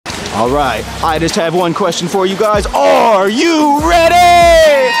All right, I just have one question for you guys. Are you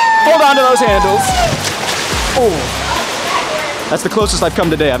ready? Hold on to those handles. Oh. That's the closest I've come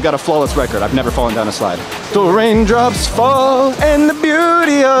today. I've got a flawless record. I've never fallen down a slide. The raindrops fall and the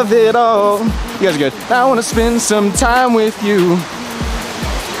beauty of it all. You guys are good. I want to spend some time with you.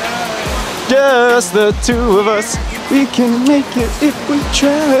 Just the two of us. We can make it if we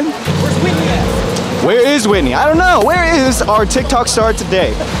try. Where's Whitney at? Where is Whitney? I don't know. Where is our TikTok star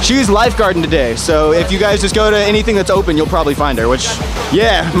today? She's lifeguarding today. So if you guys just go to anything that's open, you'll probably find her, which,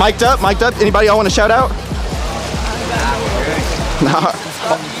 yeah, mic'd up. Anybody y'all want to shout out? Nah.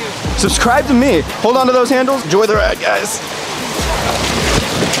 Subscribe to me. Hold on to those handles. Enjoy the ride, guys.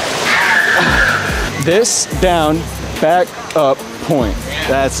 This down, back up, point.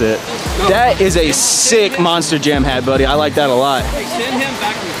 That's it. That is a sick Monster Jam hat, buddy. I like that a lot. Hey, send him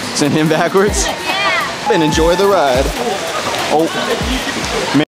backwards. Send him backwards? Yeah. And enjoy the ride. Oh.